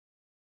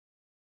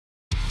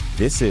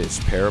This is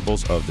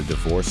Parables of the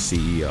Divorced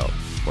CEO,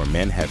 where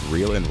men have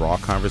real and raw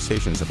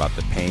conversations about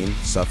the pain,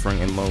 suffering,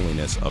 and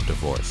loneliness of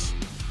divorce.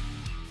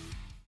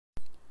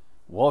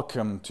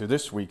 Welcome to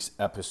this week's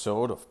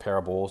episode of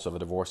Parables of a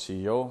Divorced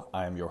CEO.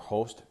 I am your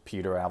host,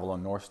 Peter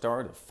Avalon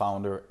Northstar, the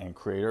founder and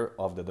creator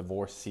of the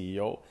Divorced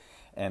CEO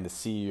and the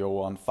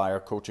CEO on Fire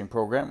coaching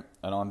program.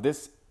 And on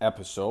this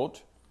episode,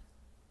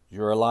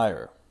 you're a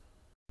liar.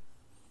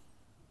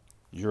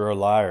 You're a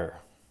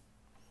liar.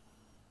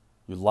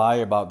 You lie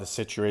about the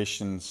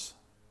situations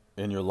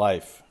in your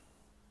life.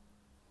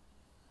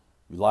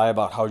 You lie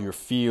about how you're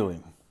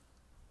feeling.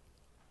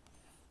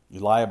 You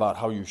lie about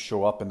how you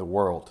show up in the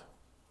world.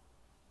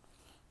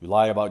 You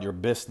lie about your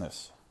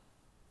business.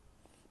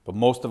 But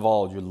most of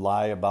all, you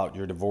lie about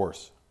your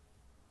divorce.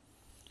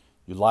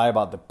 You lie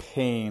about the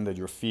pain that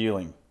you're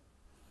feeling.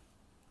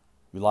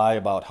 You lie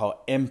about how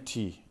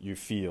empty you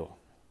feel.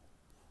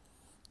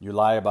 You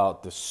lie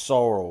about the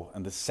sorrow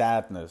and the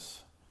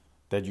sadness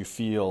that you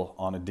feel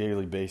on a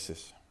daily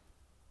basis.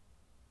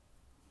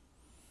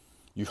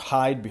 You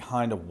hide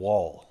behind a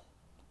wall.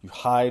 You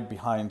hide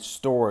behind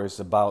stories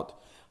about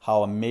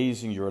how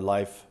amazing your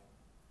life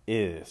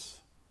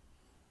is.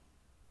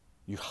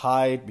 You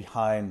hide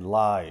behind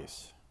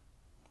lies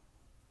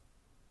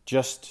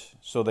just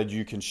so that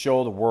you can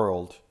show the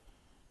world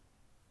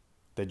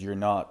that you're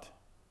not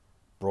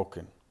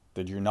broken,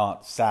 that you're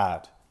not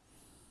sad.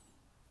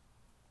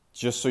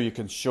 Just so you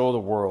can show the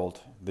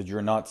world that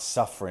you're not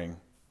suffering.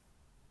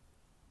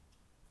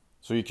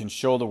 So you can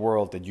show the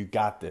world that you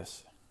got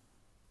this.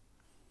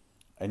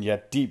 And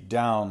yet deep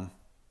down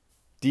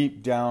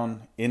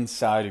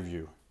inside of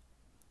you,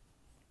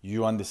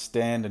 you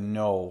understand and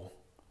know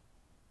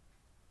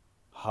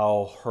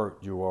how hurt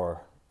you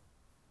are.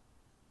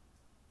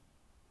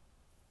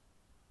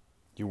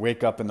 You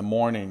wake up in the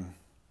morning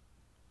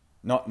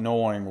not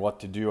knowing what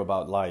to do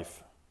about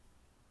life.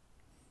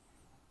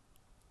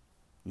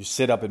 You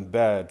sit up in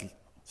bed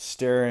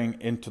staring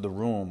into the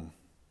room,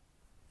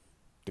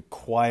 the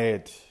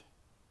quiet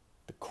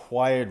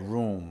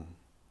room,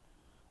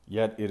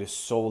 yet it is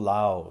so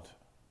loud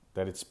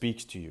that it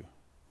speaks to you.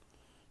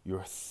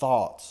 Your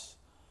thoughts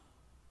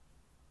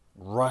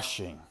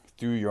rushing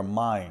through your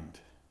mind,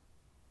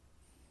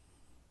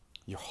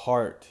 your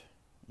heart,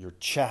 your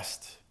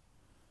chest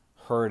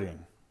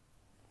hurting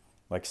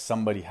like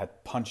somebody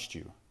had punched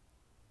you.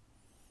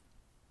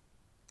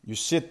 You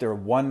sit there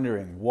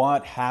wondering,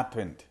 what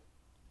happened?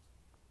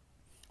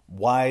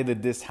 Why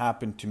did this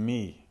happen to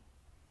me?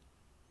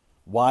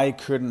 Why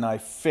couldn't I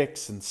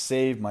fix and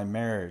save my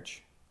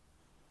marriage?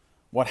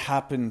 What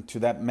happened to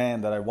that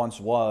man that I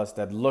once was,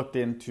 that looked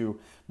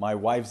into my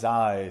wife's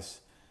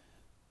eyes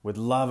with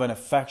love and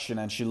affection,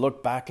 and she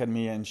looked back at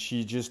me and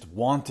she just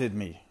wanted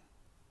me?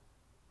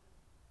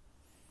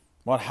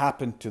 What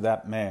happened to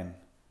that man?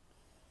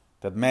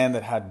 That man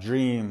that had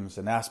dreams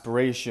and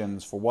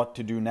aspirations for what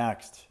to do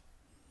next.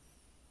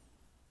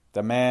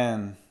 The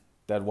man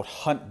that would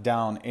hunt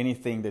down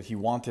anything that he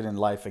wanted in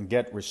life and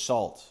get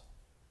results.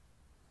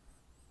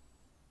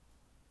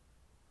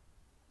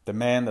 The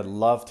man that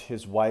loved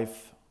his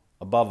wife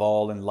above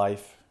all in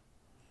life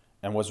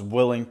and was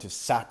willing to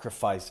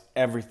sacrifice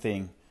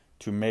everything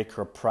to make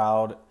her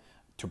proud,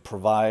 to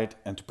provide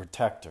and to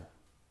protect her.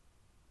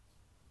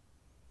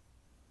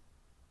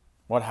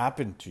 What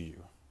happened to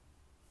you?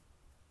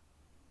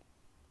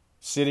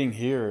 Sitting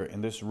here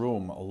in this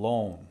room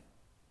alone.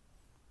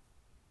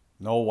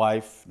 No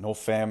wife, no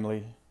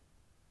family.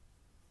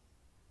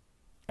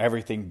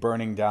 Everything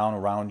burning down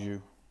around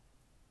you.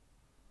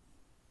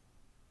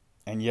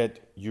 And yet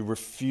you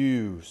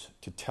refuse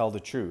to tell the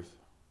truth.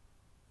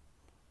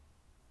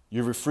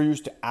 You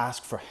refuse to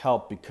ask for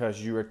help because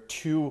you are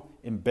too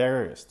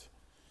embarrassed.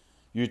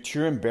 You're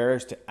too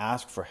embarrassed to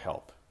ask for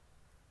help.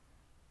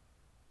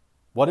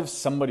 What if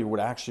somebody would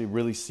actually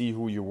really see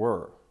who you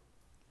were?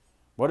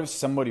 What if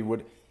somebody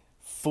would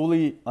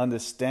fully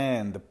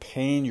understand the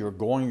pain you're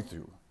going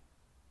through?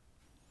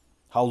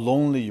 How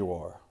lonely you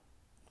are?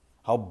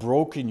 How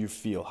broken you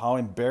feel? How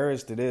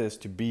embarrassed it is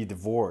to be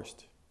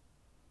divorced?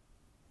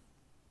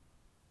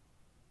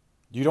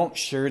 You don't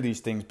share these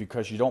things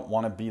because you don't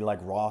want to be like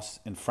Ross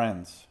and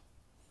Friends,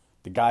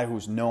 the guy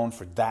who's known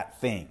for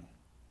that thing,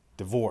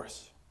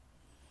 divorce.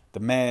 The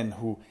man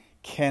who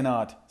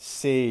cannot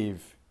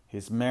save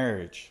his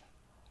marriage.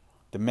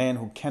 The man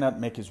who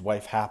cannot make his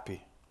wife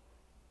happy.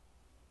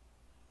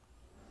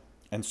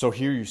 And so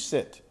here you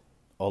sit,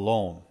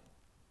 alone,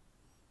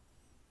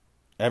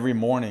 every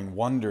morning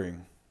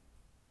wondering,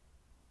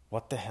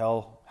 what the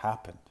hell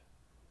happened?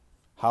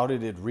 How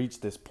did it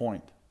reach this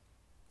point?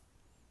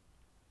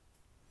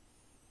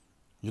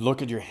 You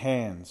look at your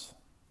hands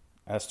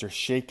as they're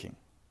shaking.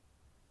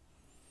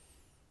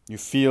 You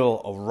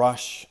feel a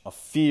rush of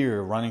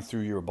fear running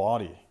through your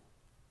body.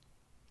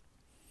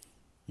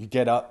 You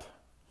get up,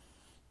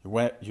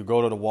 you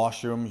go to the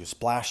washroom, you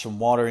splash some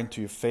water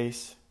into your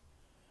face.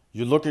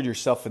 You look at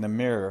yourself in the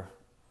mirror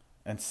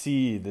and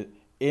see the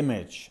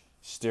image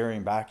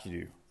staring back at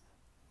you.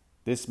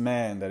 This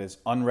man that is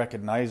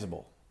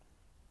unrecognizable,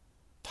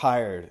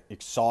 tired,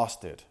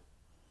 exhausted.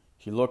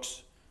 He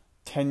looks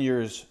 10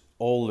 years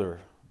older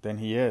than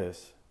he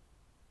is.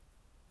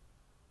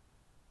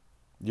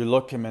 You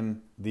look him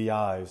in the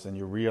eyes and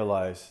you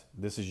realize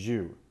this is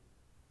you.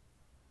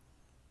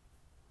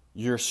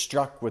 You're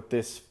struck with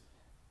this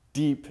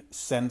deep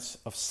sense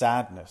of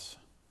sadness,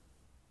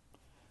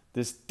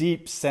 this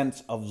deep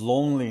sense of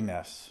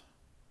loneliness.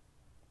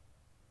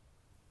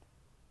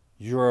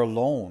 You're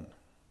alone.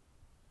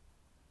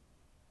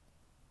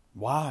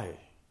 Why?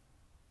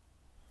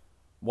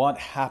 What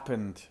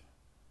happened?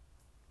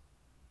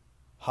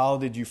 How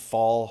did you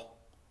fall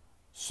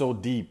so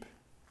deep?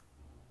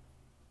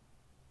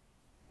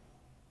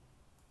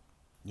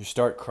 You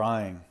start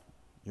crying.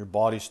 Your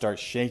body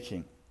starts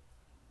shaking.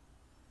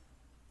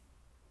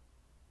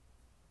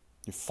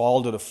 You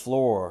fall to the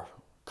floor,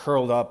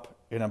 curled up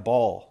in a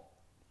ball,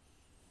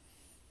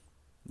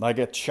 like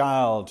a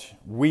child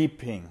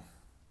weeping,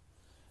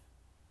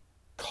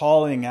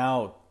 calling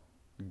out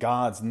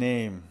God's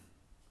name.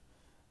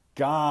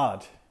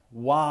 God,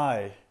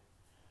 why?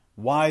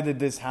 Why did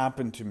this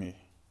happen to me?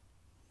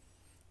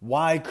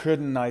 Why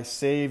couldn't I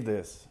save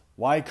this?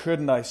 Why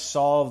couldn't I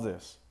solve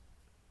this?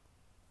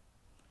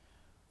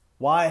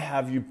 Why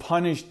have you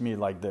punished me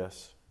like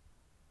this?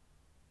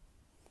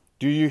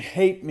 Do you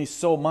hate me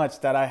so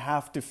much that I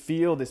have to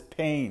feel this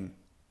pain?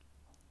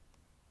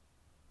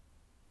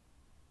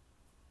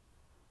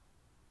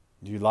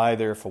 You lie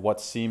there for what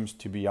seems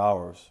to be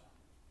hours,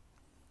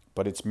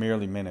 but it's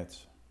merely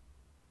minutes.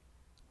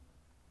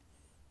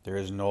 There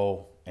is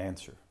no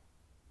answer.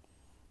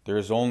 There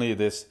is only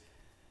this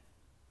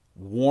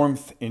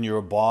warmth in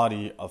your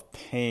body of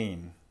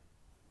pain,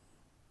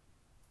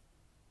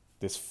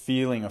 this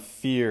feeling of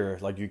fear,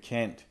 like you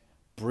can't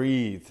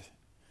breathe,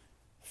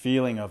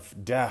 feeling of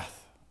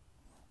death,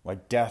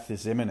 like death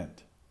is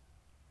imminent.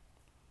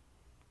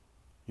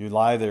 You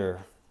lie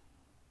there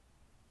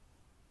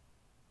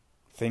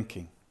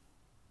thinking.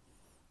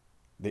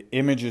 The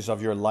images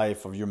of your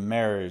life, of your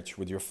marriage,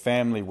 with your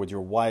family, with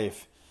your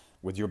wife,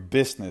 with your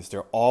business,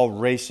 they're all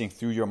racing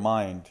through your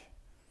mind.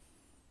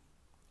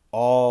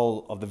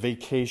 All of the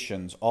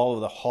vacations, all of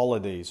the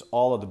holidays,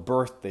 all of the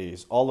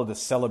birthdays, all of the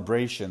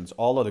celebrations,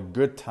 all of the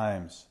good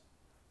times,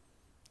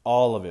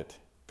 all of it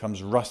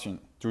comes rushing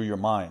through your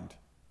mind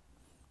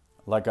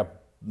like a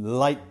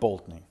light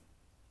bolting.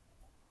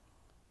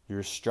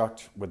 You're struck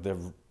with the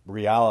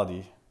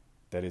reality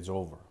that it's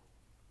over.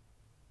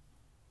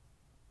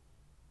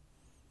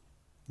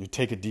 You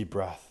take a deep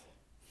breath.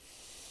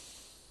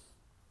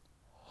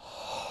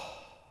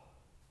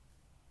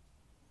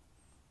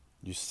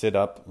 You sit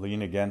up,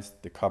 lean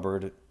against the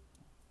cupboard,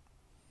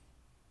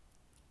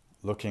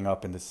 looking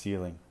up in the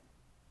ceiling,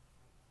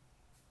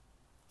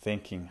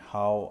 thinking,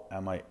 how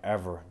am I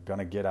ever going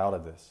to get out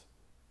of this?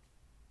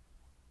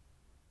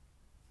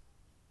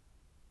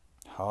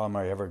 How am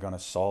I ever going to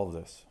solve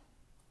this?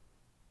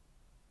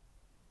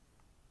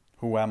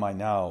 Who am I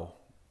now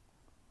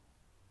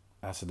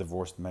as a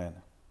divorced man?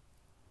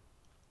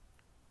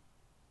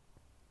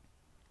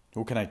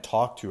 Who can I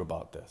talk to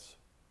about this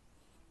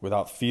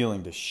without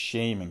feeling the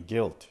shame and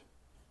guilt,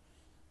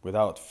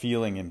 without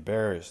feeling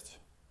embarrassed?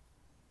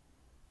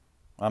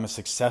 I'm a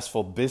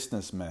successful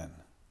businessman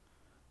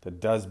that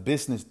does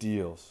business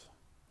deals,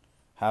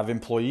 have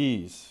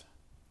employees,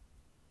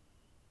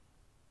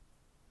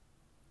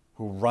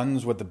 who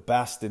runs with the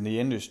best in the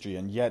industry,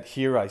 and yet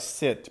here I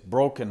sit,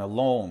 broken,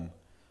 alone,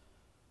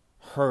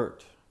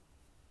 hurt,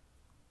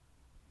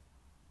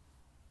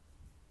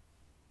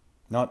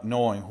 not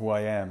knowing who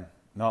I am,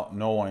 not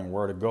knowing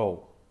where to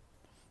go,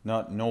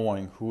 not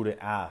knowing who to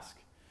ask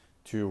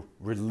to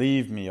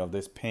relieve me of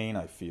this pain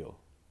I feel.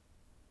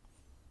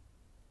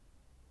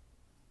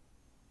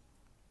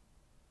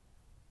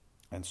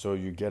 And so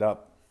you get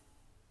up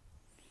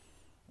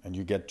and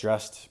you get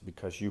dressed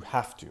because you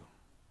have to.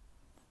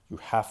 You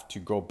have to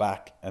go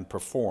back and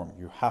perform.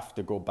 You have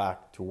to go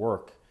back to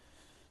work.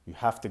 You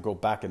have to go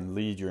back and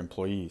lead your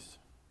employees.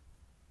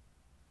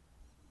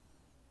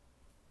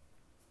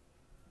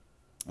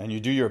 And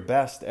you do your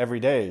best every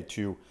day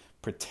to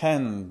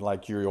pretend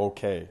like you're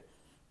okay,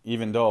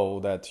 even though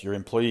that your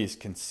employees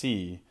can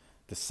see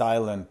the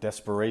silent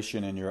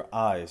desperation in your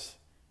eyes.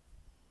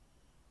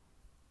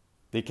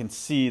 They can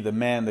see the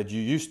man that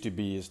you used to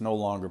be is no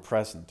longer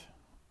present.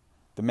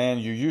 The man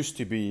you used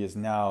to be is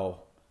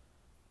now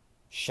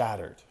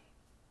shattered.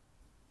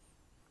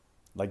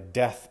 Like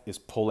death is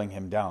pulling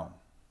him down.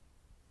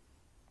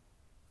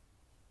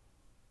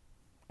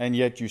 And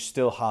yet you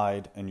still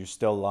hide and you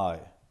still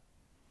lie.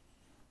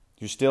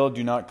 You still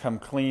do not come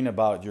clean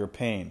about your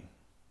pain.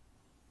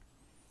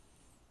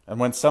 And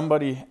when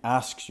somebody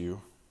asks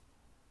you,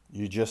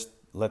 you just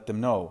let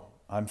them know,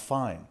 I'm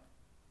fine.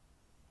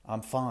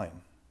 I'm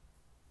fine.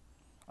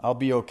 I'll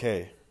be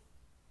okay.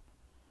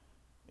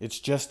 It's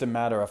just a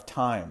matter of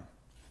time.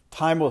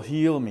 Time will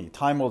heal me.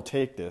 Time will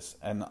take this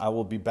and I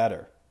will be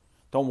better.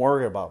 Don't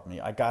worry about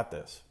me. I got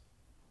this.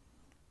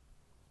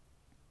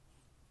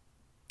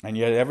 And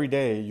yet every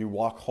day you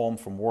walk home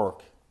from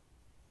work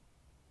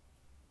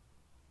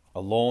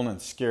alone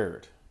and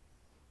scared,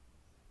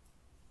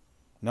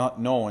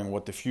 not knowing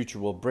what the future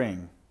will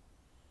bring,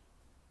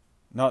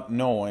 not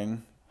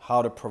knowing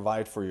how to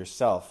provide for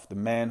yourself. The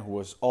man who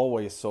was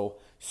always so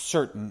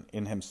certain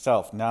in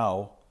himself,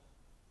 now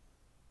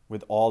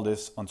with all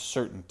this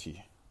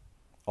uncertainty,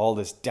 all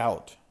this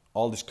doubt,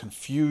 all this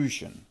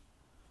confusion,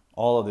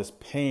 all of this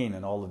pain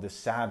and all of this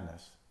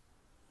sadness.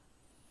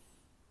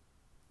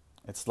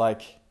 It's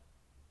like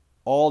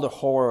all the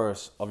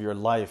horrors of your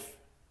life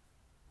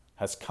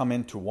has come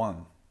into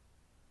one.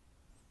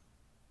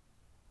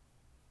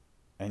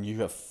 And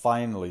you have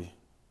finally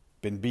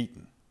been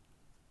beaten.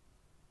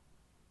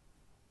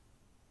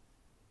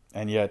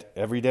 And yet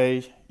every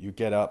day you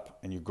get up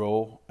and you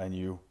go and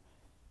you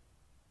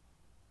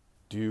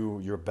do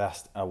your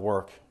best at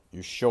work.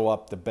 You show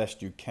up the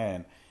best you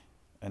can.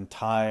 And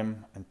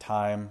time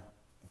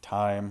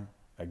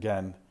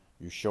again,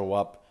 you show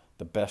up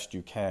the best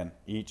you can.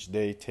 Each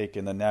day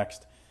taking the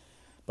next.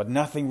 But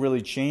nothing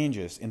really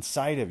changes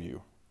inside of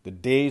you. The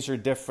days are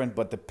different,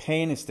 but the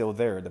pain is still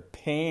there. The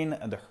pain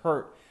and the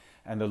hurt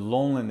and the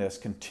loneliness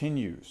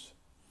continues.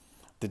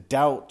 The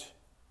doubt,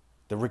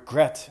 the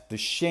regret, the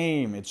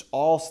shame, it's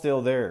all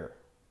still there.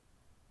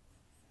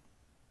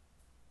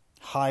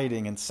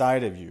 Hiding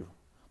inside of you,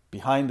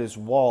 behind this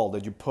wall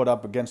that you put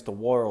up against the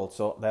world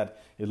so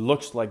that it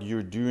looks like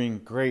you're doing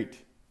great.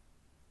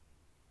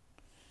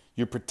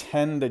 You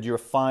pretend that you're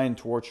fine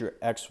towards your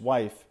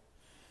ex-wife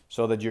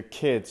so that your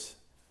kids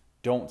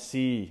don't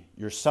see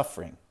your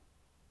suffering.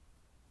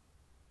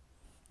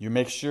 You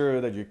make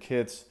sure that your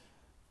kids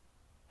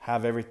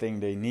have everything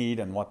they need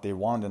and what they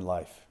want in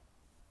life.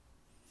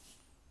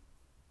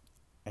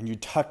 And you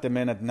tuck them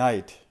in at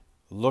night,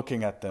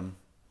 looking at them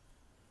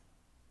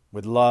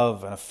with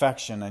love and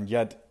affection, and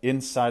yet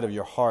inside of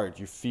your heart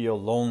you feel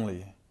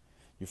lonely.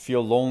 You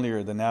feel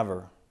lonelier than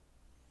ever.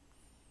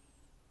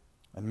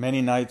 And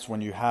many nights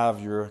when you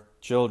have your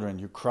children,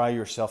 you cry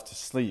yourself to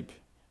sleep,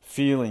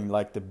 feeling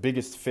like the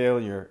biggest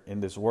failure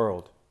in this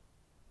world.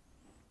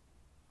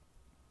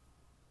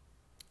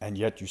 And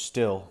yet you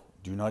still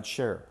do not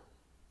share.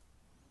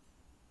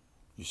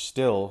 You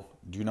still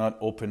do not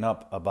open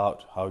up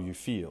about how you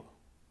feel.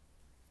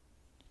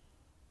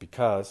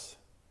 Because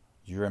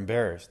you're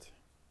embarrassed.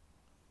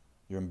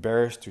 You're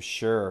embarrassed to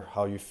share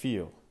how you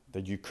feel.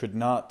 That you could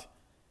not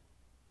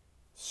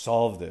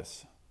solve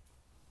this.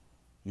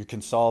 You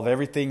can solve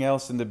everything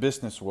else in the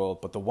business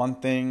world, but the one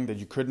thing that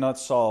you could not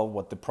solve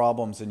was the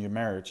problems in your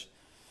marriage,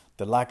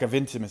 the lack of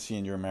intimacy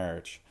in your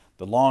marriage,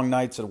 the long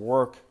nights at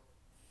work,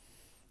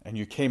 and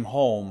you came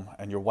home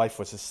and your wife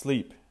was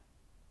asleep.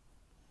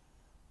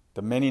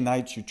 The many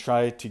nights you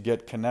tried to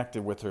get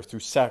connected with her through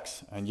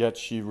sex, and yet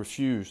she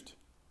refused.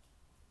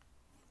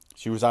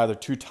 She was either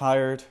too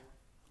tired,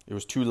 it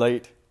was too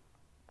late,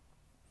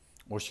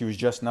 or she was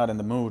just not in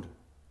the mood.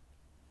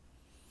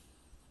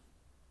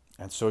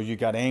 And so you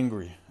got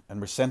angry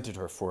and resented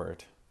her for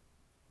it.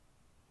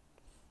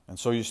 And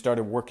so you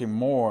started working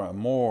more and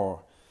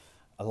more,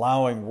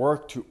 allowing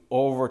work to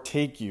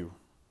overtake you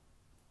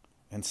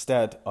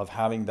instead of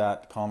having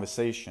that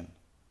conversation.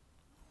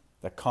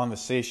 That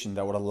conversation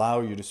that would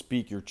allow you to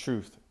speak your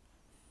truth.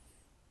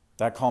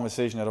 That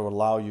conversation that would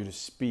allow you to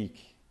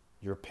speak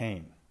your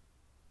pain.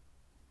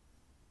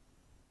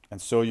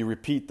 And so you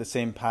repeat the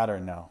same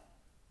pattern now.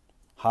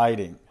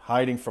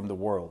 Hiding from the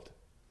world.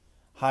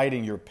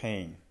 Hiding your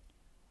pain.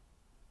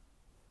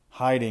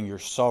 Hiding your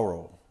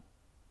sorrow.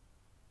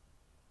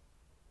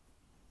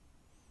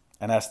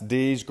 And as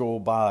days go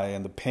by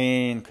and the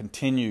pain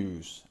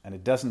continues and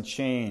it doesn't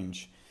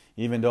change,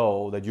 even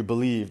though that you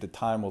believe the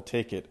time will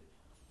take it,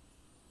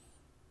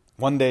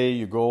 one day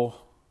you go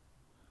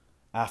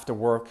after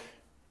work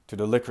to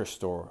the liquor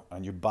store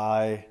and you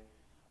buy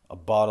a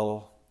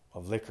bottle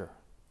of liquor.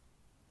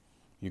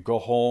 You go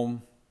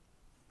home,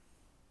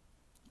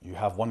 you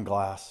have one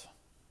glass,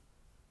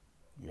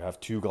 you have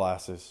two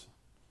glasses.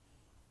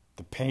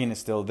 The pain is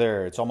still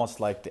there. It's almost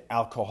like the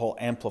alcohol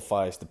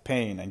amplifies the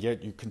pain, and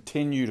yet you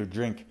continue to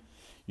drink.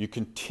 You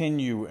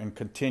continue and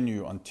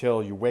continue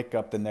until you wake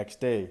up the next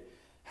day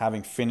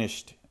having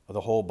finished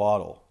the whole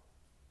bottle.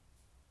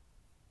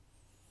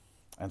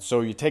 And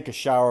so you take a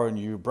shower and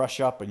you brush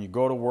up and you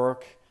go to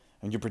work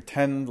and you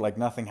pretend like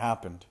nothing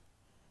happened.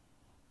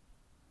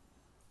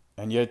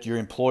 And yet your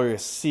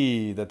employers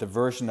see that the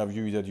version of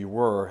you that you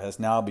were has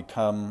now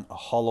become a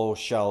hollow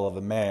shell of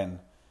a man,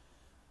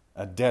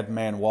 a dead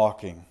man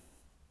walking,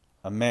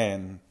 a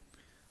man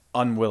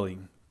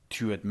unwilling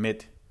to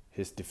admit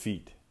his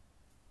defeat.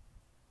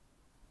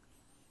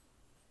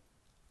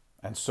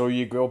 And so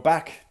you go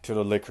back to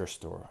the liquor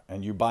store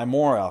and you buy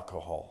more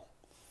alcohol.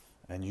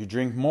 And you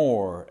drink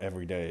more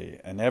every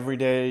day. And every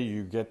day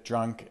you get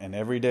drunk. And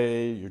every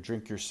day you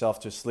drink yourself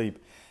to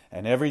sleep.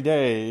 And every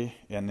day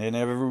and in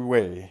every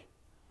way,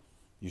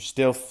 you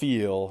still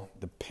feel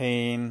the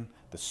pain,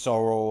 the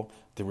sorrow,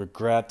 the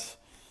regret,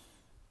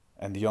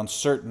 and the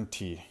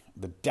uncertainty,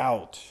 the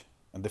doubt,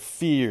 and the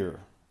fear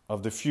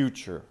of the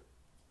future.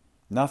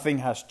 Nothing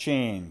has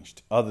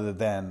changed other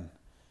than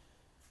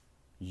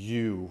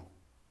you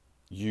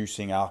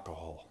using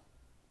alcohol.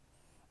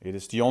 It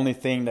is the only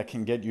thing that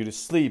can get you to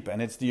sleep,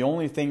 and it's the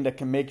only thing that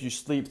can make you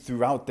sleep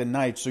throughout the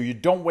night so you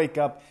don't wake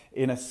up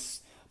in a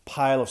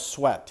pile of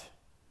sweat,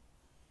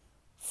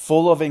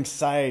 full of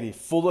anxiety,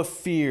 full of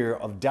fear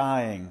of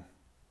dying,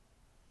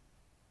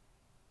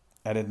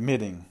 and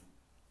admitting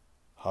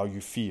how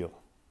you feel.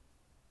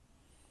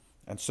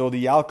 And so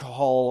the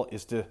alcohol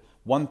is the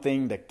one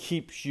thing that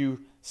keeps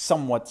you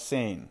somewhat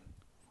sane,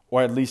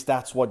 or at least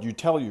that's what you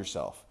tell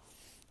yourself.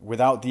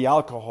 Without the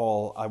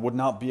alcohol, I would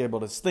not be able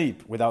to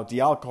sleep. Without the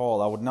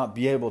alcohol, I would not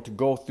be able to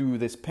go through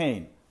this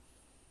pain.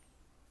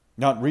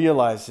 Not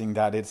realizing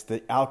that it's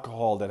the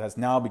alcohol that has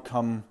now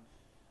become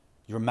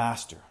your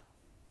master.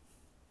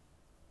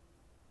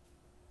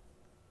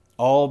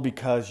 All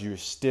because you're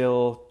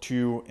still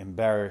too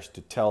embarrassed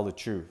to tell the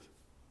truth.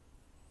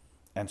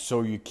 And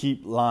so you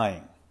keep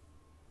lying.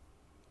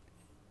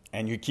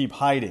 And you keep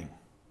hiding.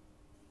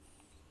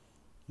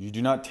 You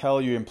do not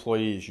tell your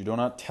employees. You do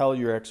not tell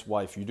your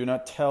ex-wife. You do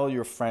not tell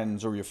your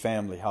friends or your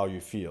family how you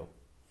feel.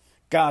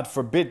 God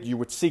forbid you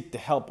would seek the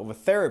help of a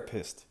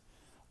therapist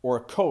or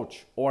a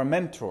coach or a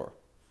mentor.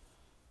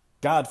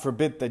 God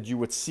forbid that you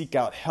would seek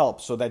out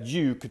help so that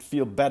you could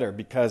feel better,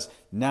 because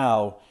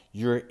now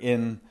you're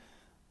in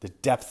the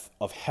depth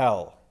of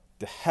hell,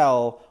 the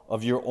hell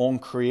of your own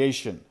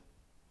creation.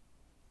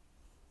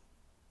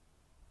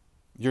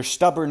 Your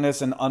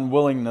stubbornness and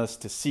unwillingness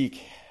to seek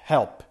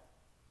help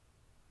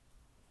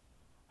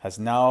has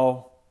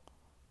now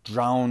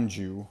drowned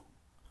you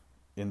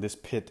in this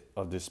pit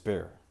of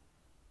despair.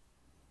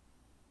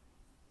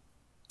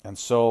 And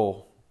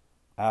so,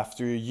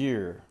 after a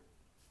year,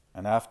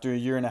 and after a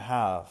year and a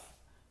half,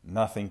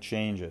 nothing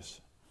changes.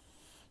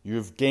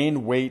 You've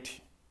gained weight.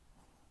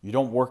 You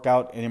don't work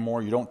out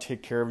anymore. You don't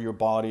take care of your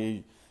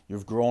body.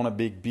 You've grown a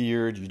big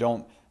beard. You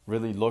don't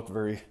really look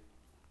very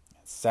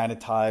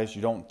sanitized.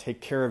 You don't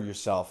take care of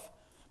yourself,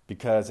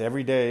 because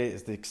every day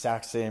is the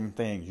exact same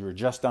thing. You're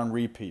just on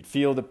repeat.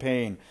 Feel the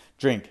pain,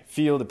 drink.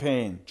 Feel the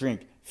pain,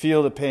 drink.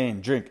 Feel the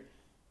pain, drink.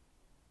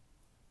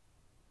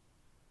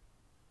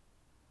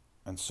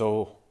 And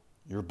so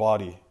your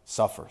body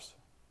suffers.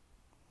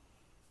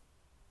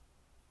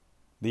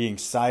 The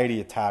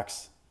anxiety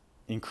attacks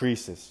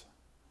increases.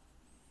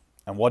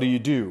 And what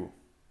do?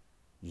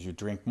 You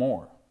drink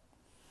more.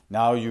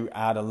 Now you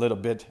add a little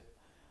bit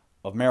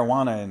of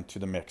marijuana into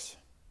the mix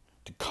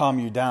to calm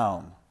you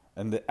down,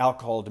 and the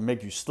alcohol to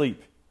make you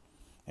sleep.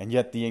 And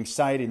yet the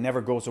anxiety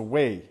never goes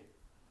away,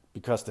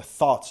 because the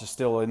thoughts are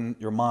still in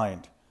your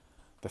mind.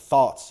 The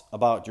thoughts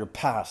about your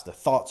past, the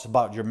thoughts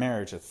about your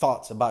marriage, the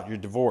thoughts about your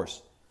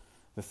divorce,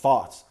 the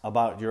thoughts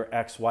about your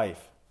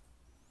ex-wife,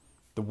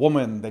 the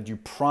woman that you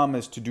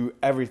promised to do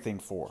everything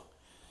for.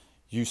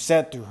 You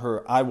said to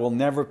her, I will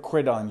never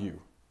quit on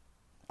you.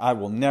 I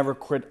will never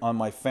quit on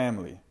my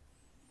family.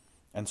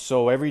 And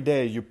so every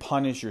day you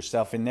punish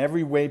yourself in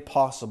every way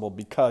possible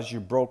because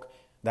you broke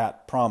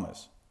that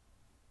promise.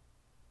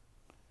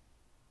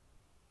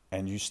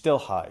 And you still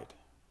hide.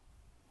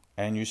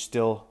 And you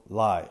still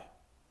lie.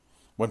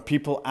 When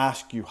people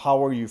ask you,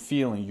 how are you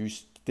feeling? You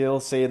still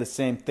say the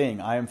same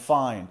thing. I am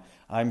fine.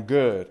 I'm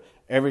good.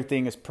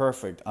 Everything is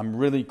perfect. I'm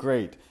really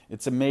great.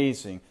 It's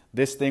amazing.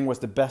 This thing was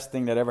the best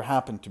thing that ever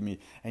happened to me.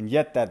 And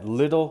yet that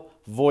little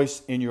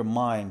voice in your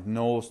mind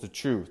knows the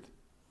truth.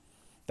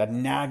 That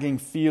nagging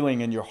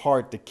feeling in your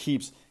heart that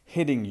keeps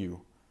hitting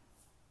you.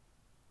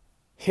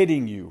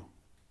 Hitting you.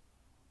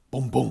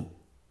 Boom, boom.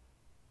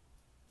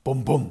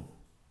 Boom, boom.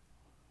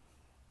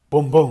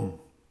 Boom, boom.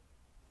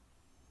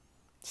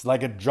 It's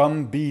like a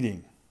drum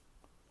beating.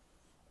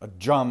 A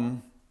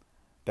drum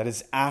that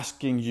is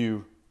asking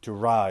you to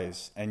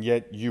rise, and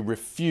yet you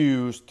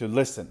refuse to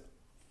listen.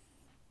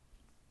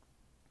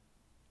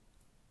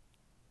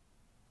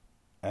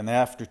 And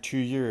after 2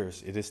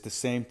 years, it is the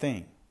same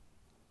thing.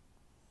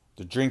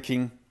 The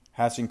drinking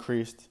has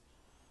increased.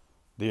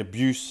 The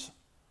abuse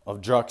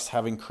of drugs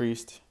have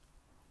increased.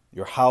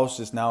 Your house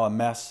is now a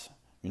mess.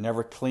 You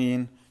never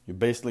clean. You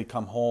basically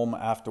come home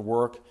after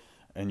work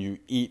and you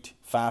eat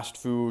fast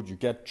food. You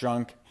get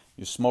drunk.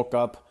 You smoke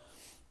up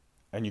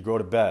and you go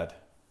to bed.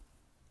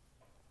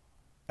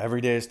 Every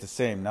day is the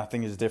same.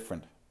 Nothing is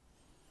different.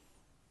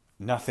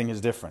 Nothing is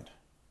different.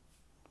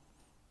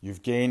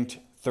 You've gained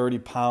 30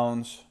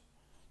 pounds.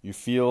 You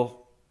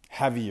feel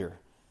heavier.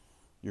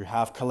 You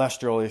have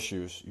cholesterol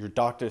issues. Your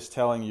doctor is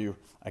telling you,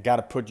 I got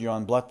to put you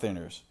on blood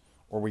thinners,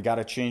 or we got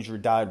to change your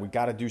diet. We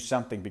got to do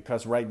something,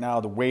 because right now,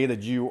 the way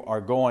that you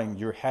are going,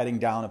 you're heading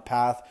down a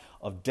path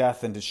of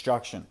death and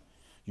destruction.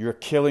 You're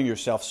killing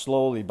yourself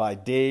slowly by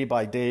day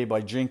by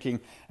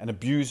drinking and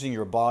abusing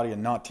your body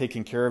and not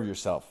taking care of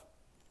yourself.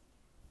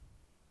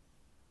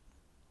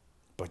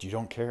 But you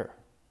don't care.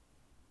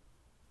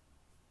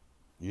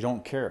 You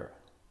don't care.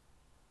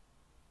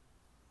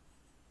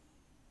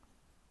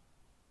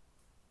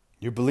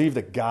 You believe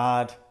that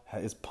God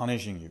is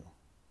punishing you.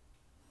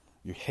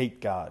 You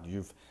hate God.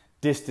 You've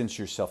distanced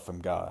yourself from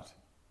God.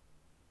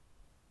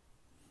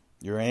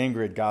 You're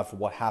angry at God for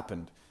what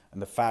happened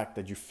and the fact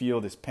that you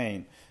feel this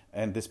pain.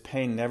 And this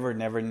pain never,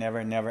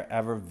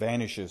 ever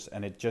vanishes.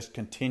 And it just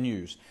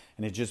continues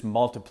and it just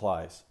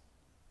multiplies.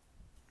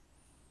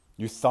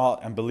 You thought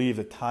and believed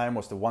that time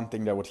was the one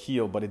thing that would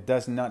heal, but it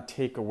does not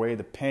take away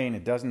the pain.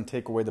 It doesn't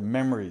take away the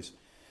memories.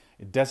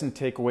 It doesn't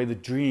take away the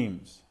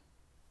dreams.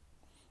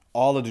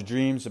 All of the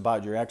dreams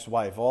about your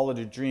ex-wife, all of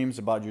the dreams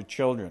about your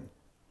children.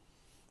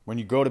 When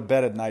you go to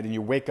bed at night and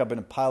you wake up in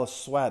a pile of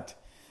sweat,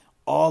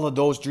 all of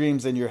those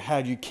dreams in your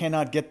head, you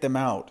cannot get them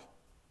out.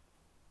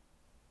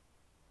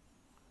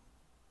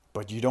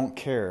 But you don't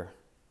care.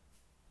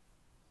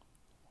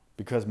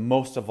 Because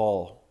most of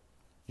all,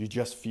 you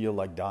just feel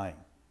like dying.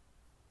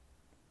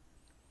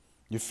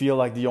 You feel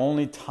like the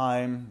only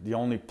time, the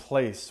only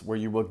place where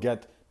you will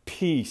get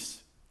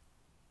peace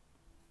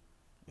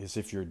is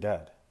if you're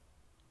dead.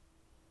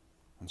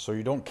 And so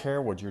you don't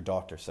care what your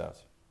doctor says.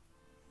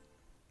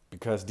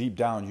 Because deep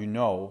down you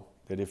know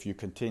that if you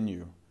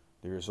continue,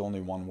 there is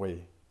only one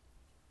way.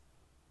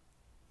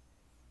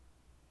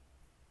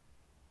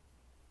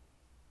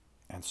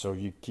 And so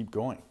you keep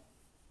going.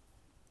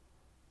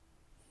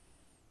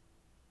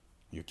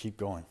 You keep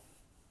going.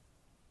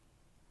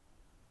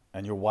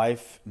 And your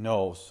wife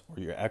knows,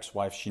 or your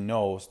ex-wife, she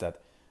knows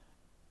that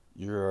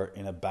you're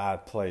in a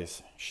bad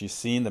place. She's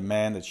seen the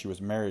man that she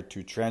was married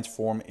to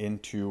transform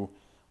into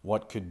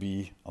what could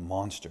be a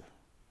monster.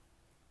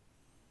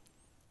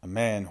 A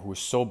man who is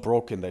so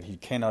broken that he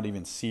cannot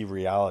even see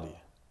reality.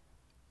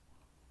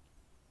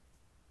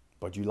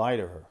 But you lie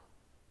to her.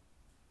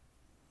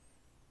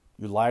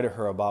 You lie to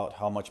her about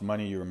how much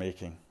money you're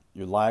making.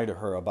 You lie to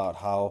her about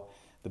how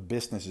the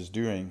business is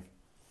doing.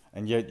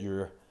 And yet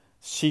you're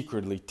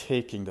secretly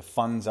taking the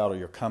funds out of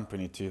your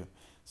company to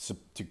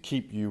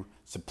keep you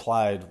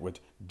supplied with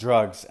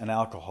drugs and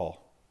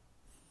alcohol.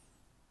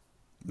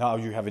 Now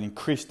you have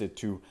increased it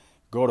to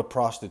go to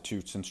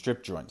prostitutes and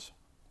strip joints.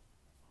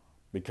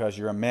 Because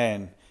you're a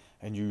man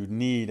and you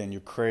need and you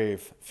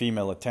crave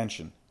female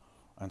attention.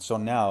 And so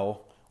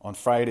now, on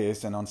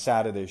Fridays and on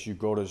Saturdays, you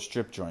go to the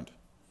strip joint.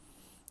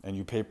 And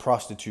you pay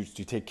prostitutes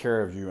to take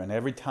care of you. And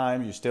every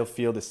time you still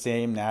feel the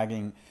same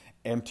nagging,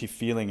 empty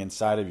feeling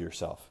inside of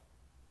yourself.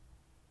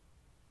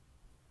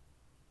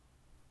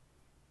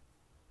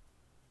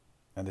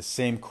 And the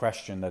same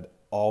question that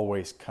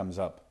always comes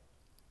up.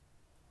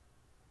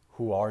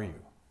 Who are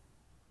you?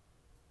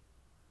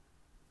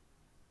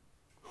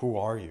 Who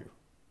are you?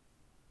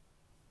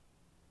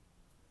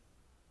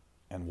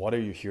 And what are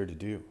you here to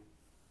do?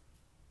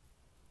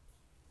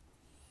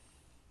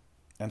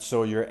 And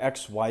so your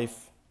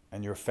ex-wife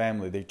and your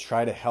family, they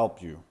try to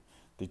help you.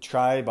 They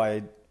try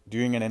by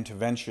doing an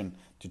intervention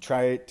to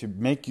try to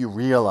make you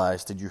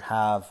realize that you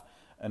have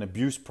an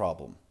abuse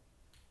problem.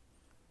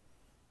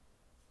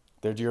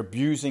 That you're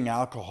abusing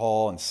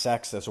alcohol and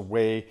sex as a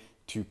way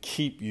to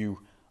keep you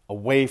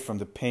away from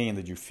the pain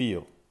that you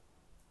feel.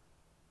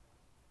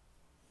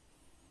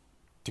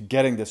 To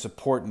getting the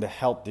support and the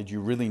help that you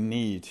really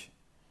need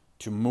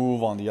to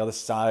move on the other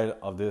side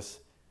of this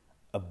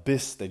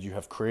abyss that you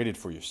have created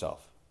for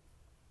yourself.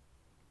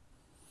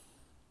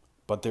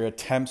 But their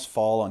attempts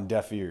fall on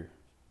deaf ear.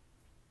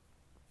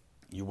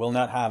 You will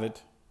not have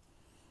it.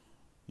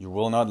 You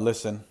will not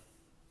listen.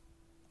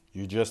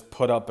 You just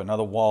put up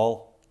another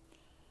wall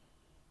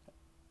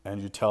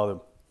and you tell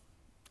them,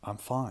 I'm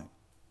fine.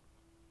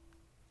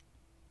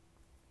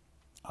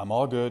 I'm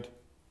all good.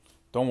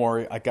 Don't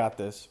worry, I got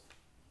this.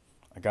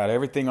 I got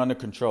everything under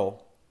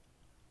control.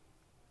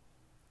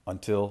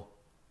 Until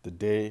the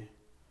day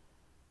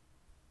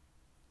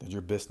that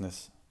your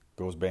business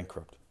goes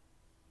bankrupt.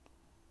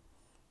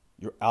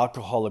 Your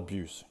alcohol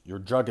abuse, your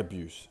drug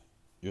abuse,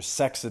 your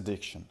sex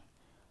addiction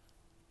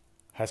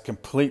has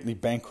completely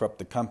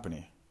bankrupted the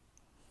company.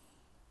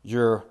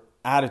 Your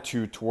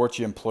attitude towards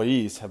your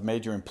employees have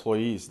made your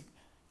employees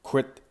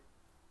quit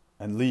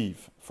and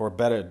leave for a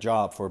better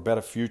job, for a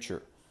better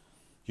future.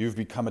 You've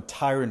become a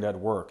tyrant at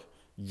work,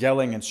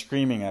 yelling and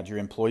screaming at your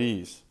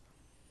employees,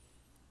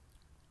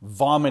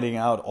 vomiting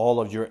out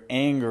all of your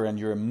anger and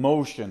your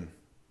emotion,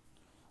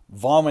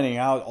 vomiting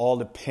out all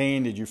the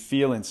pain that you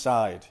feel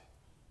inside.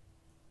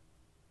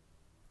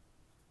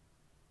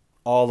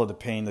 All of the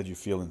pain that you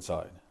feel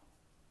inside.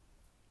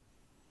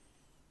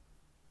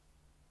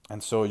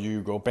 And so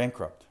you go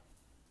bankrupt.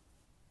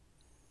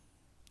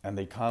 And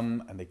they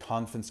come and they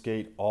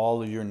confiscate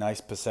all of your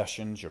nice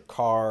possessions, your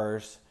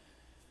cars,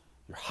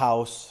 your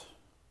house,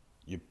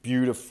 your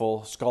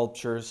beautiful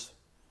sculptures,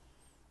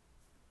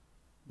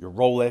 your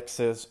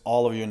Rolexes,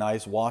 all of your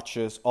nice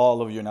watches,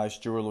 all of your nice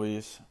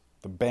jewelries.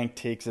 The bank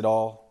takes it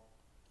all.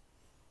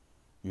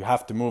 You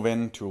have to move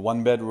into a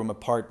one-bedroom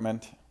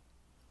apartment.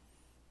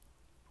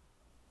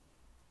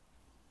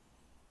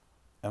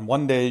 And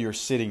one day you're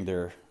sitting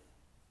there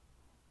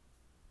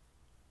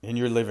in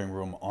your living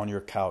room on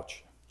your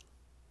couch,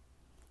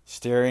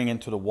 staring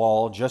into the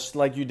wall just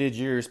like you did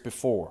years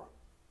before,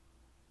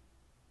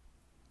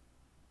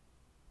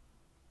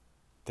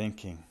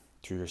 thinking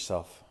to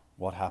yourself,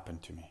 what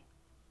happened to me?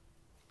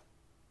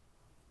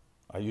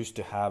 I used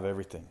to have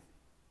everything,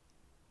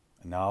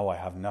 and now I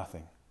have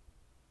nothing.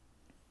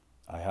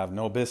 I have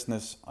no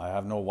business, I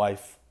have no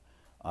wife,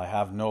 I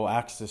have no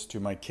access to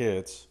my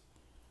kids.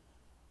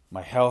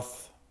 My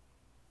health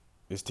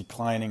is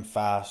declining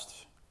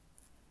fast.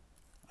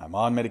 I'm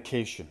on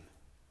medication.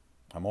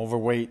 I'm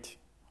overweight.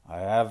 I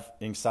have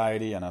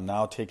anxiety and I'm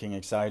now taking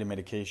anxiety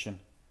medication.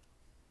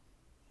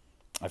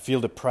 I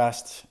feel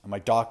depressed, and my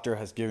doctor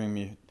has given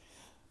me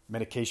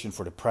medication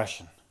for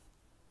depression.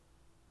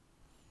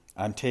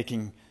 I'm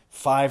taking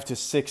 5 to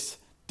 6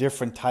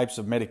 different types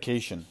of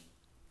medication.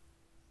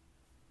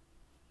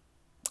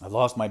 I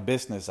lost my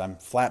business. I'm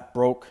flat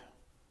broke.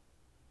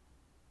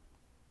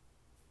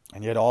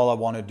 And yet all I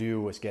want to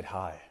do is get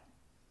high.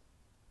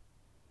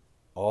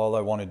 All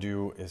I want to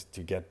do is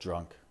to get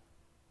drunk.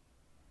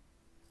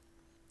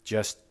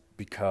 Just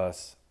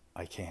because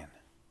I can.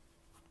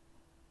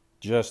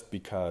 Just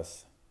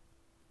because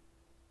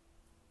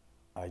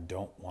I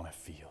don't want to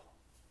feel.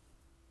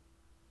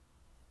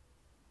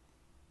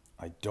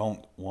 I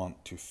don't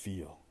want to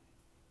feel.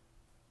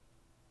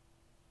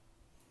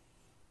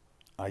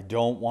 I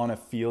don't want to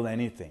feel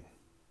anything.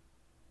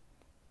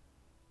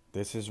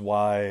 This is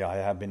why I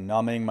have been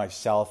numbing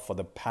myself for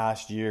the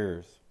past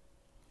years.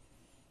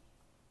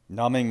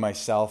 Numbing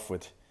myself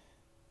with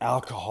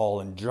alcohol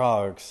and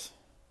drugs,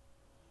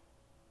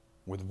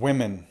 with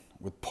women,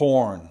 with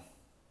porn,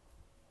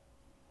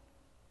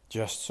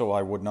 just so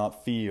I would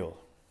not feel,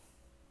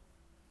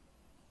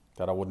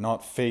 that I would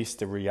not face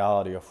the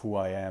reality of who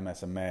I am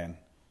as a man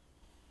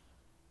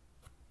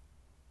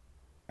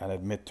and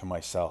admit to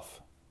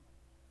myself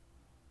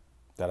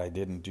that I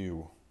didn't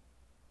do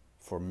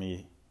for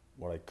me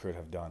what I could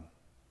have done.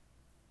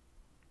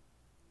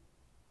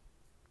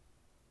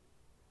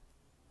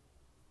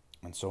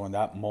 And so in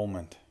that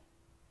moment,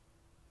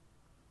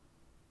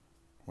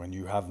 when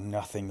you have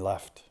nothing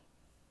left,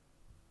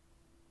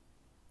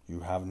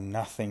 you have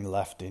nothing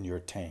left in your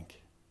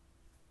tank,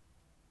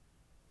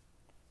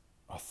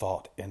 a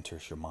thought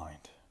enters your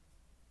mind.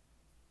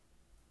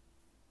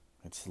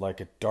 It's like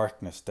a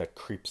darkness that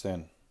creeps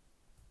in,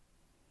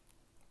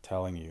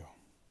 telling you,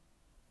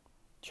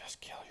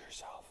 just kill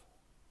yourself.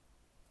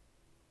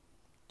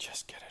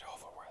 Just get it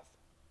over with.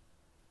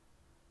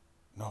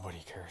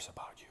 Nobody cares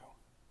about you.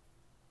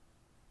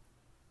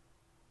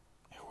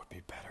 It would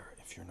be better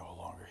if you're no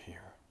longer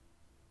here.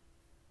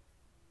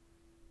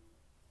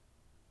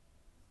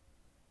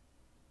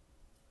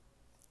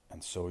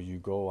 And so you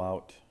go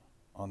out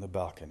on the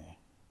balcony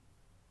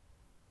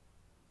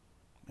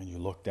and you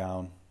look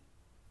down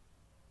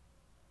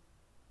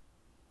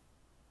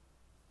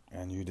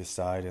and you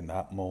decide in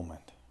that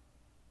moment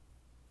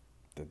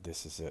that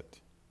this is it.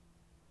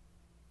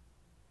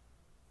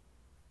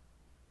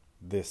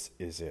 This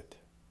is it.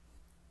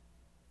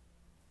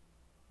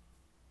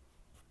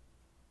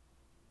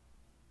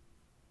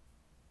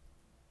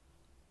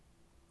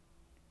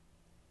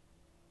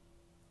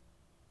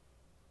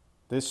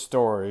 This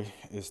story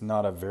is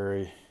not a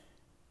very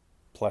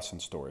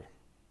pleasant story,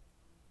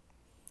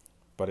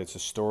 but it's a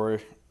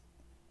story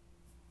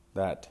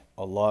that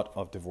a lot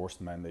of divorced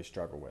men, they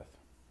struggle with.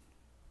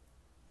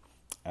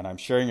 And I'm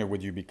sharing it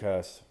with you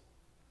because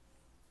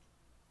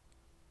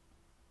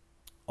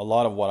a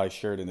lot of what I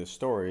shared in this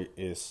story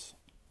is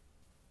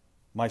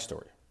my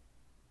story.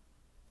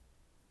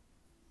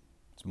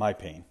 It's my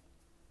pain.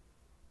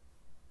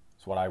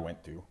 It's what I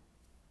went through.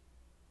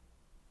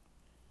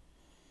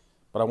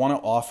 But I want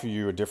to offer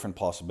you a different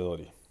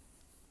possibility.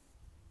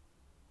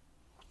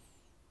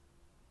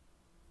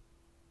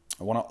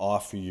 I want to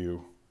offer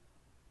you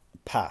a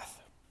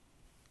path.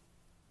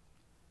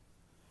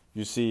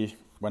 You see,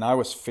 when I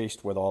was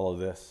faced with all of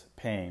this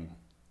pain,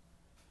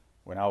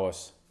 when I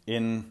was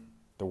in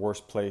the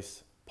worst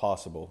place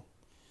possible,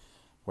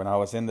 when I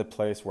was in the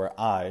place where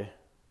I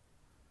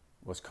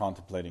was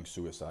contemplating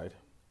suicide,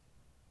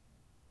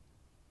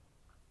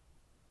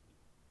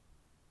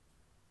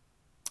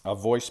 a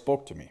voice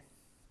spoke to me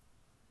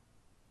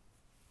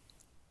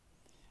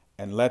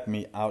and led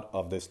me out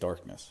of this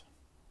darkness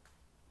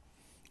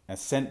and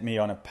sent me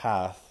on a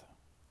path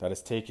that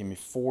has taken me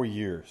 4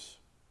 years.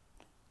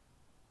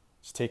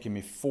 It's taken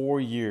me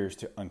 4 years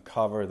to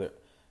uncover the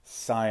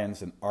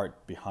science and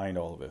art behind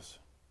all of this.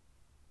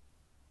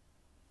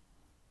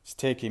 It's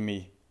taken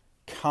me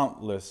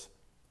countless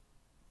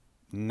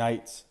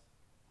nights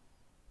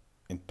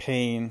in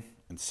pain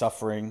and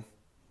suffering,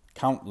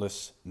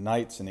 countless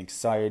nights in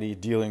anxiety,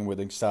 dealing with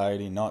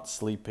anxiety, not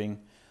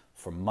sleeping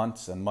for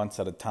months and months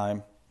at a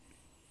time,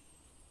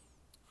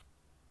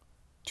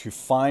 to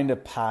find a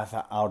path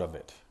out of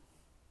it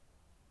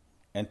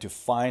and to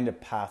find a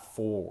path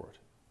forward.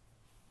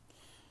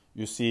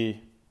 You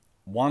see,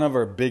 one of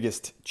our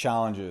biggest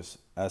challenges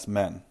as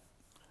men,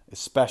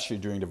 especially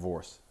during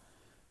divorce,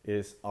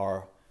 is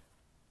our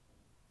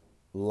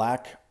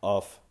lack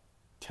of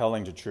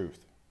telling the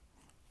truth,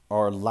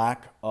 our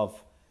lack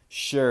of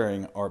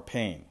sharing our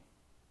pain.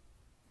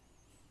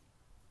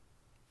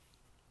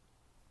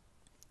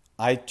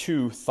 I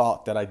too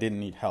thought that I didn't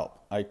need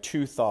help. I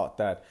too thought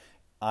that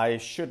I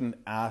shouldn't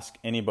ask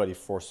anybody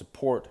for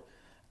support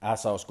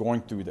as I was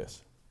going through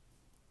this.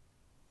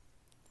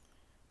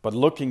 But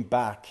looking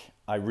back,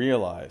 I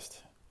realized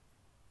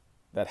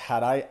that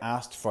had I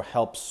asked for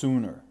help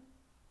sooner,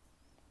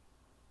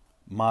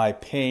 my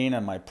pain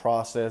and my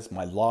process,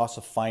 my loss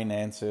of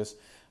finances,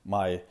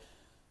 my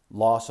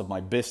loss of my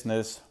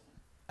business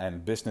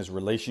and business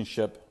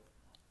relationship,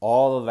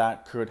 all of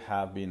that could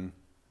have been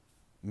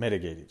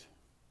mitigated.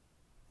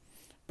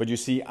 But you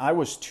see, I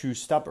was too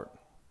stubborn.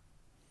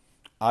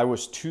 I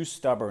was too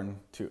stubborn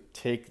to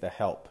take the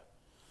help.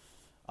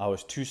 I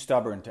was too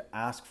stubborn to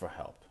ask for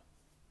help.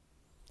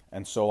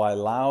 And so I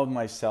allowed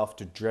myself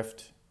to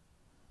drift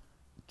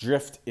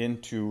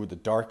into the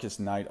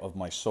darkest night of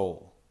my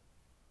soul.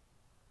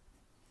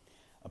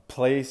 A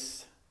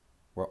place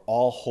where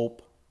all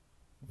hope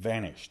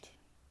vanished.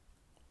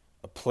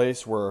 A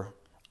place where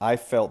I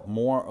felt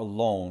more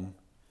alone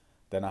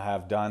than I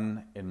have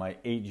done in my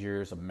 8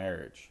 years of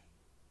marriage.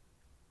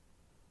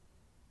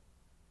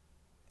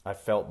 I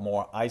felt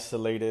more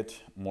isolated,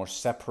 more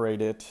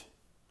separated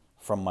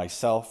from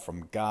myself,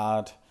 from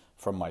God,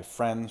 from my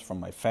friends,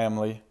 from my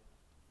family.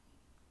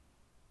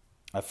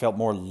 I felt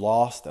more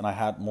lost, and I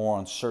had more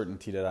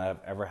uncertainty than I have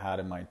ever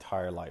had in my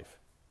entire life.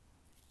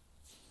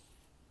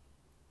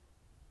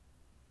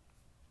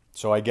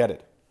 So I get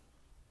it.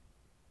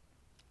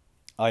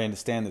 I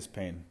understand this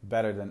pain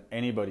better than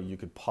anybody you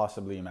could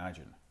possibly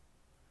imagine,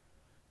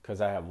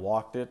 because I have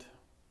walked it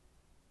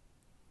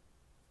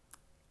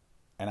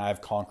and I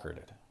have conquered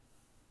it.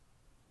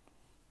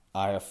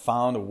 I have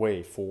found a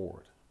way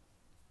forward.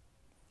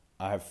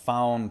 I have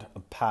found a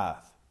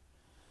path.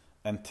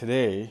 And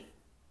today,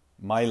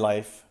 my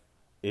life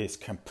is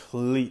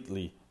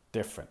completely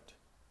different.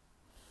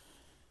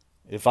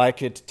 If I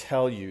could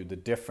tell you the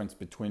difference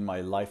between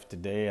my life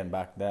today and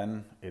back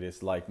then, it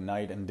is like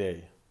night and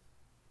day.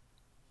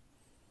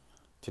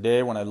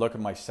 Today, when I look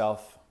at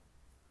myself,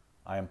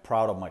 I am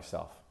proud of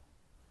myself.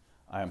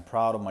 I am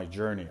proud of my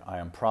journey. I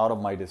am proud of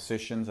my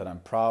decisions, and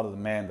I'm proud of the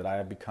man that I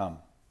have become.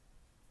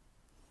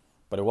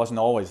 But it wasn't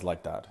always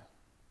like that.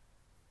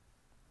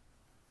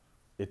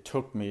 It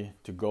took me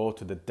to go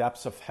to the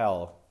depths of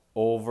hell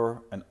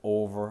over and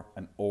over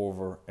and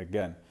over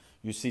again.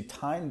 You see,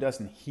 time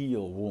doesn't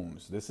heal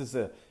wounds. This is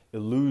an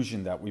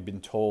illusion that we've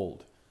been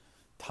told.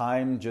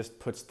 Time just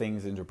puts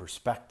things into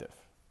perspective.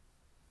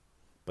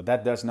 But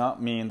that does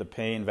not mean the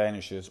pain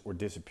vanishes or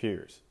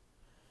disappears.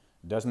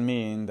 It doesn't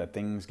mean that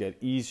things get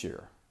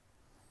easier.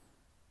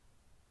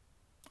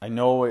 I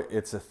know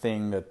it's a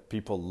thing that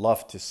people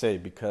love to say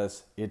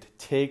because it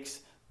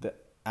takes the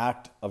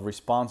act of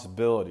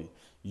responsibility,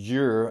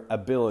 your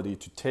ability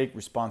to take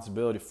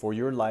responsibility for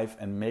your life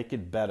and make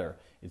it better.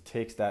 It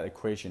takes that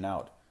equation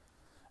out.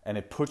 And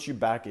it puts you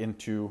back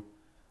into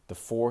the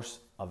force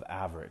of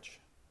average,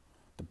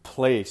 the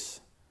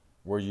place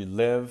where you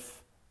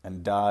live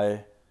and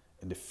die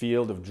in the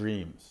field of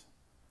dreams,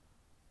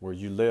 where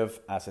you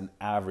live as an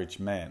average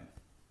man.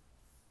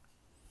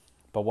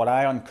 But what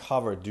I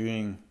uncovered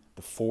during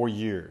the 4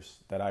 years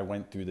that I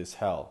went through this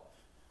hell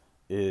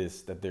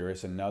is that there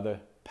is another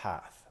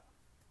path.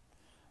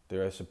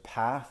 There is a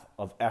path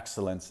of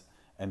excellence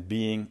and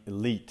being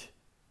elite.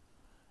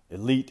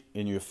 Elite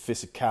in your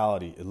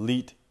physicality,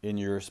 elite in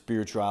your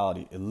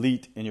spirituality,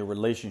 elite in your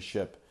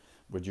relationship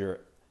with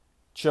your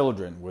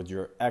children, with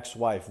your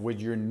ex-wife,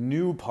 with your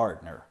new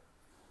partner,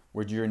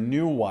 with your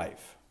new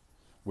wife,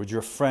 with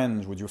your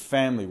friends, with your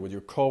family, with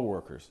your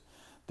co-workers.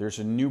 There's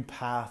a new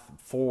path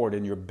forward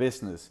in your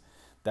business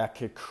that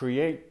could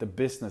create the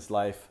business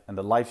life and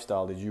the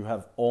lifestyle that you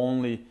have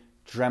only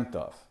dreamt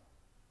of.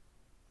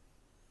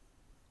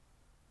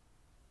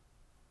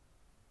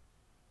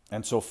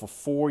 And so for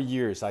 4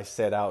 years, I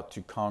set out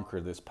to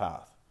conquer this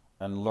path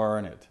and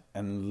learn it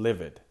and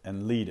live it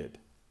and lead it.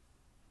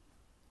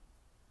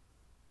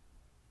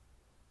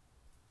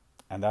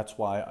 And that's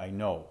why I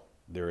know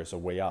there is a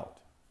way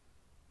out.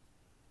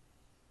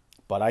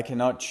 But I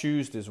cannot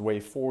choose this way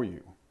for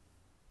you.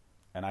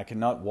 And I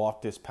cannot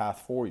walk this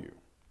path for you.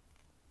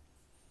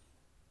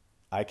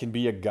 I can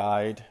be a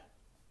guide.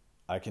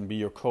 I can be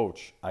your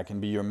coach. I can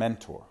be your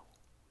mentor.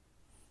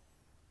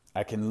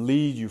 I can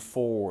lead you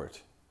forward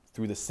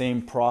through the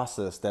same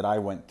process that I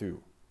went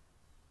through.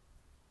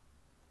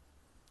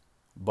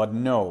 But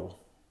know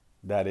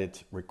that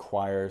it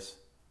requires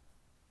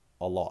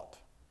a lot.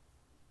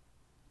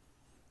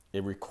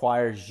 It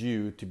requires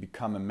you to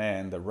become a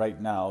man that right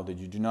now that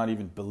you do not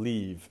even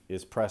believe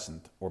is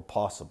present or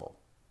possible.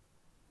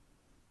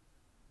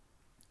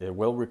 It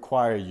will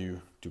require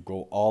you to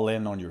go all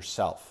in on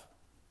yourself,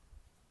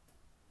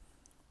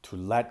 to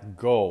let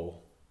go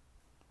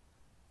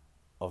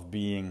of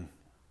being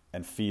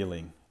and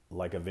feeling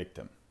like a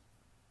victim,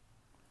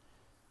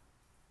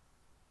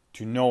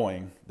 to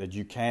knowing that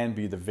you can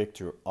be the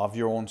victor of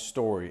your own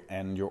story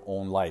and your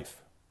own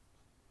life.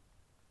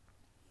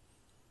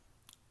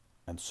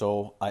 And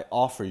so I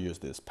offer you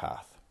this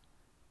path.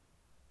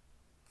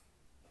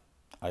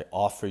 I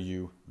offer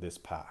you this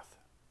path.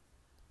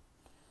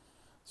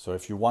 So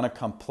if you want to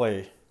come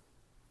play,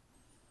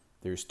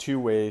 there's 2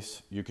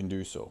 ways you can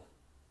do so.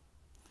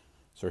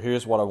 So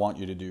here's what I want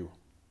you to do.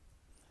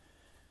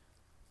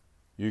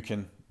 You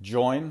can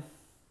join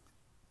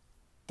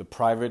the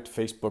private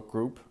Facebook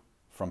group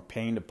From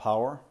Pain to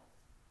Power,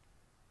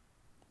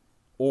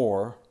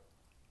 or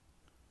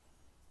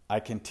I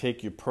can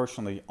take you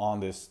personally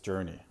on this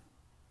journey.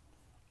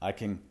 I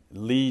can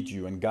lead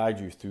you and guide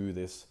you through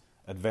this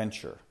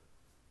adventure.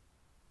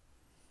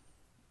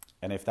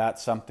 And if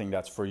that's something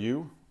that's for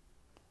you,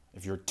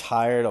 if you're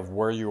tired of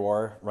where you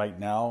are right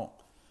now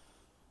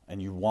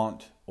and you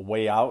want a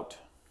way out,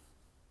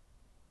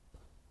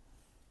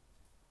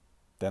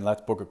 then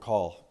let's book a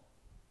call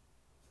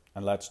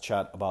and let's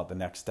chat about the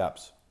next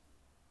steps.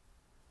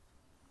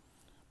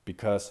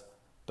 Because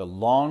the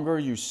longer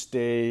you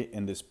stay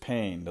in this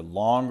pain, the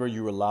longer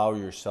you allow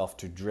yourself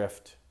to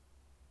drift,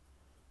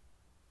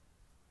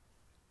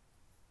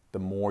 the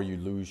more you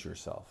lose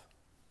yourself.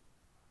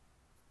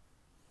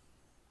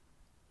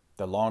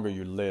 The longer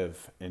you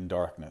live in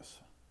darkness.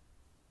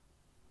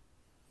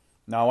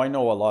 Now, I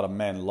know a lot of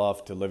men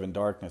love to live in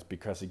darkness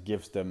because it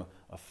gives them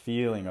a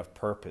feeling of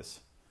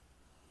purpose.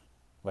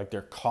 Like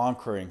they're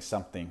conquering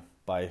something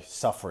by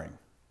suffering.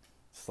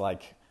 It's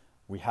like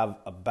we have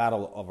a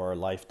battle of our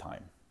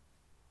lifetime.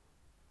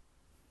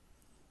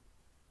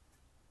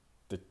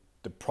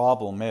 The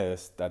problem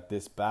is that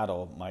this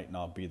battle might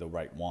not be the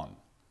right one.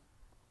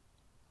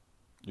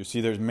 You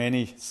see, there's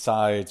many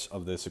sides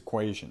of this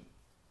equation.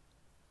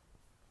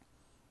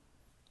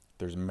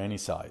 There's many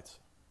sides.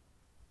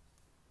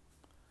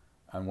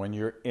 And when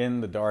you're in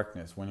the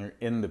darkness, when you're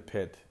in the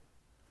pit,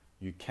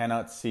 you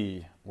cannot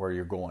see where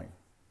you're going.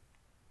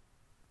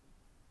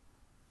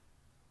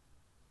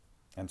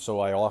 And so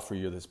I offer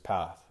you this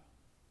path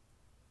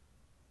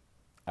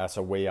as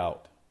a way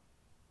out,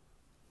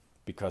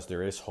 because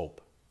there is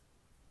hope.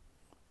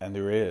 And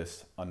there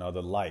is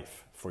another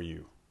life for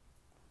you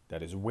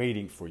that is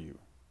waiting for you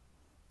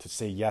to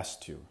say yes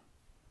to.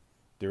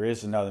 There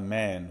is another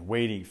man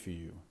waiting for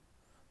you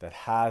that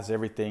has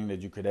everything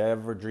that you could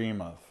ever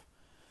dream of.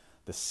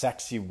 The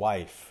sexy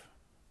wife,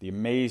 the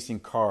amazing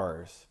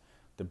cars,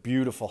 the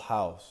beautiful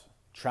house,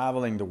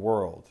 traveling the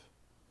world.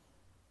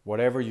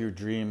 Whatever your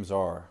dreams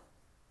are,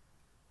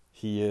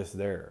 he is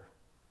there.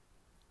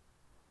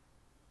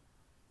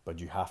 But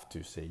you have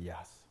to say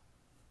yes.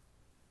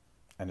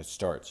 And it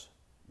starts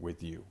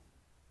with you.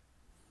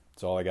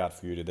 That's all I got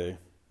for you today.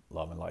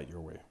 Love and light your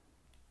way.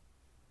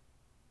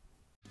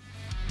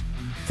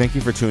 Thank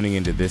you for tuning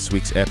into this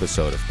week's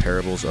episode of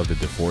Parables of the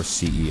Divorced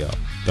CEO.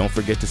 Don't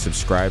forget to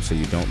subscribe so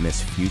you don't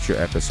miss future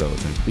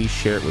episodes, and please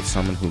share it with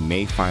someone who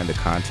may find the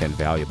content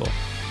valuable.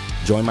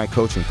 Join my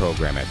coaching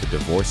program at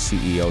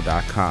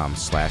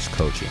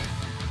thedivorcedceo.com/coaching.